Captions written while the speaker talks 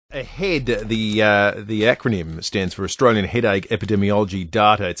AHEAD, the acronym stands for Australian Headache Epidemiology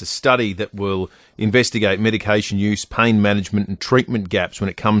Data. It's a study that will investigate medication use, pain management and treatment gaps when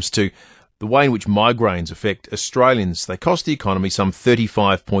it comes to the way in which migraines affect Australians. They cost the economy some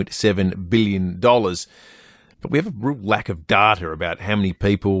 $35.7 billion. But we have a real lack of data about how many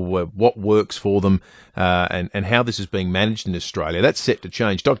people, what works for them, and how this is being managed in Australia. That's set to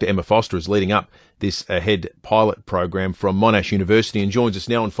change. Dr. Emma Foster is leading up this AHEAD pilot program from Monash University and joins us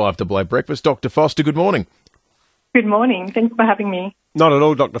now on 5AA Breakfast. Dr. Foster, good morning. Good morning. Thanks for having me. Not at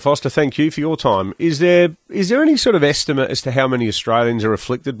all, Dr. Foster. Thank you for your time. Is there any sort of estimate as to how many Australians are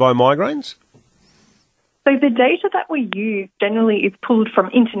afflicted by migraines? So the data that we use generally is pulled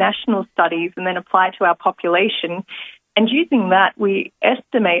from international studies and then applied to our population. And using that, we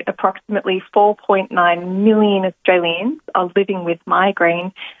estimate approximately 4.9 million Australians are living with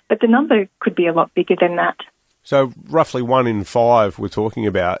migraine, but the number could be a lot bigger than that. So roughly 1 in 5 we're talking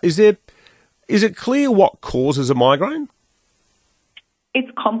about. Is it clear what causes a migraine?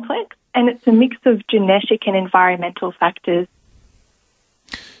 It's complex and it's a mix of genetic and environmental factors.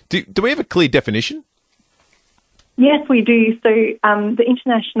 Do we have a clear definition? Yes, we do. So the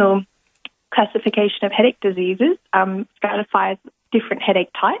International Classification of Headache Diseases stratifies different headache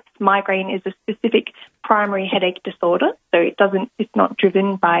types. Migraine is a specific primary headache disorder, so it's not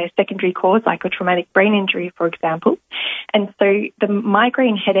driven by a secondary cause like a traumatic brain injury, for example. And so the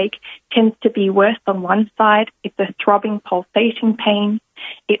migraine headache tends to be worse on one side. It's a throbbing, pulsating pain.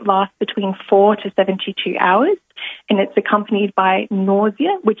 It lasts between 4 to 72 hours, and it's accompanied by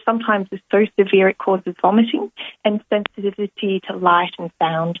nausea, which sometimes is so severe it causes vomiting, and sensitivity to light and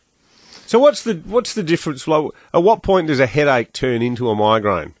sound. So what's the difference? At what point does a headache turn into a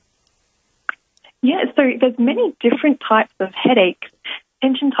migraine? Yeah, so there's many different types of headaches.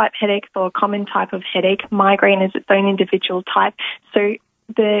 Tension-type headaches or a common type of headache. Migraine is its own individual type. So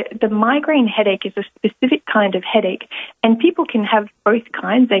the migraine headache is a specific kind of headache, and people can have both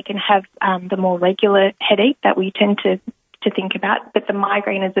kinds. They can have the more regular headache that we tend to think about, but the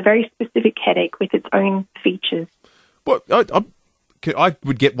migraine is a very specific headache with its own features. Well, I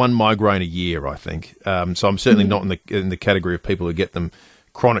would get one migraine a year, I think. So I'm certainly not in the category of people who get them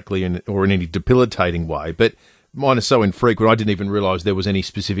chronically or in any debilitating way. But mine are so infrequent, I didn't even realise there was any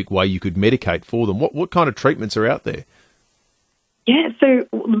specific way you could medicate for them. What kind of treatments are out there? Yeah, so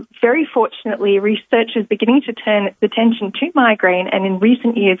very fortunately, research is beginning to turn its attention to migraine, and in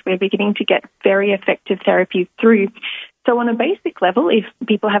recent years, we're beginning to get very effective therapies through. So on a basic level, if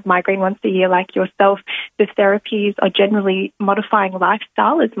people have migraine once a year like yourself, the therapies are generally modifying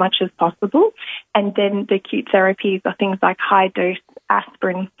lifestyle as much as possible. And then the acute therapies are things like high-dose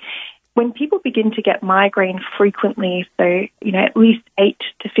aspirin. When people begin to get migraine frequently, so, at least 8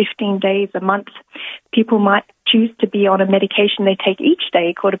 to 15 days a month, people might choose to be on a medication they take each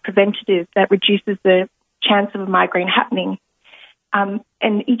day called a preventative that reduces the chance of a migraine happening.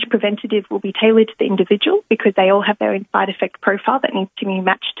 And each preventative will be tailored to the individual because they all have their own side effect profile that needs to be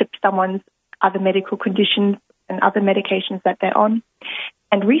matched to someone's other medical conditions and other medications that they're on.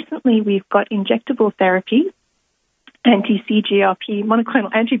 And recently we've got injectable therapies, anti-CGRP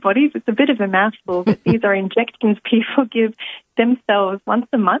monoclonal antibodies. It's a bit of a mouthful, but these are injections people give themselves once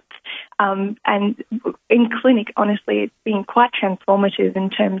a month. And in clinic, honestly, it's been quite transformative in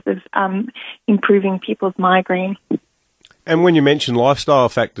terms of improving people's migraine. And when you mention lifestyle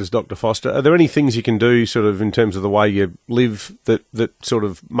factors, Dr. Foster, are there any things you can do sort of in terms of the way you live that sort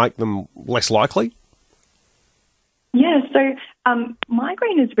of make them less likely? Yeah, so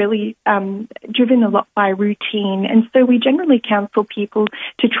migraine is really driven a lot by routine, and so we generally counsel people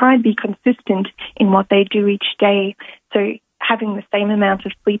to try and be consistent in what they do each day. So having the same amount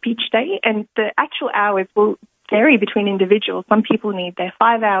of sleep each day, and the actual hours will vary between individuals. Some people need their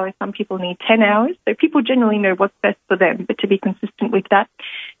 5 hours, some people need 10 hours. So people generally know what's best for them, but to be consistent with that,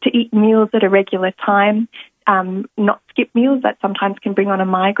 to eat meals at a regular time, not skip meals, that sometimes can bring on a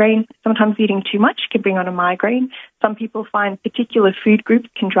migraine. Sometimes eating too much can bring on a migraine. Some people find particular food groups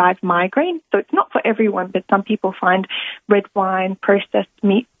can drive migraine. So it's not for everyone, but some people find red wine, processed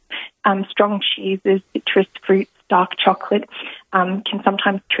meats, strong cheeses, citrus fruits, dark chocolate can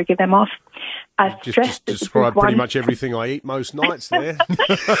sometimes trigger them off. Just describe pretty much everything I eat most nights there.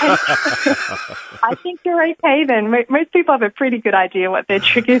 I think you're okay then. Most people have a pretty good idea what their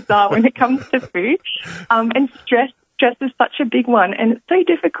triggers are when it comes to food. And stress is such a big one, and it's so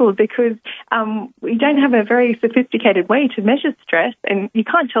difficult because we don't have a very sophisticated way to measure stress, and you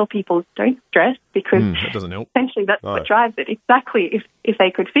can't tell people don't stress because that doesn't help. Essentially that's what drives it. Exactly. If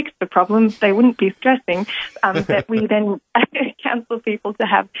they could fix the problem, they wouldn't be stressing. But we then counsel people to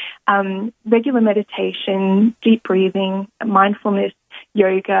have regular meditation, deep breathing, mindfulness,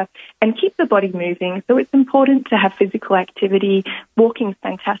 yoga, and keep the body moving. So it's important to have physical activity. Walking's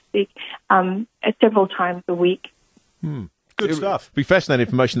fantastic, several times a week. Good stuff. It'll be fascinating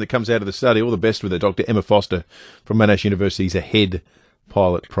information that comes out of the study. All the best with it. Dr. Emma Foster from Monash University's AHEAD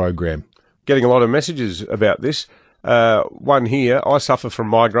pilot program. Getting a lot of messages about this. One here, I suffer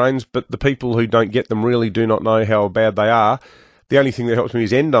from migraines, but the people who don't get them really do not know how bad they are. The only thing that helps me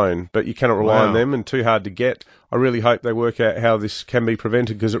is Endone, but you cannot rely on them and too hard to get. I really hope they work out how this can be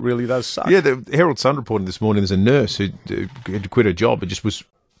prevented because it really does suck. Yeah, the Herald Sun reported this morning there's a nurse who had to quit her job. It just was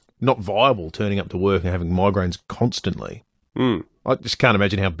not viable turning up to work and having migraines constantly. I just can't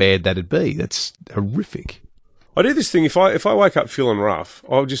imagine how bad that'd be. That's horrific. I do this thing, if I wake up feeling rough,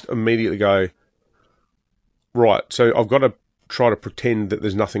 I'll just immediately go, right, so I've got to try to pretend that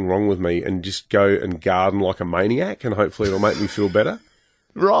there's nothing wrong with me and just go and garden like a maniac, and hopefully it'll make me feel better.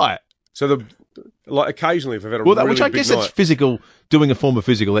 Right. So occasionally if I've had a really big night, which I guess it's physical, doing a form of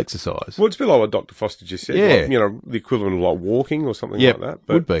physical exercise. Well, it's a bit like what Dr. Foster just said. Yeah. Like, the equivalent of like walking or something like that.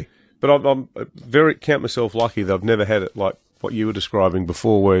 Would be. But I'm count myself lucky that I've never had it like what you were describing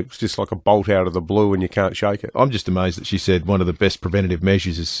before, where it's just like a bolt out of the blue and you can't shake it. I'm just amazed that she said one of the best preventative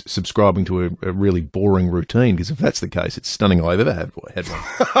measures is subscribing to a really boring routine, because if that's the case, it's stunning I've ever had one.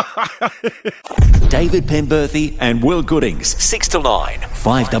 David Penberthy and Will Goodings, 6 to 9,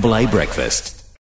 5AA Breakfast.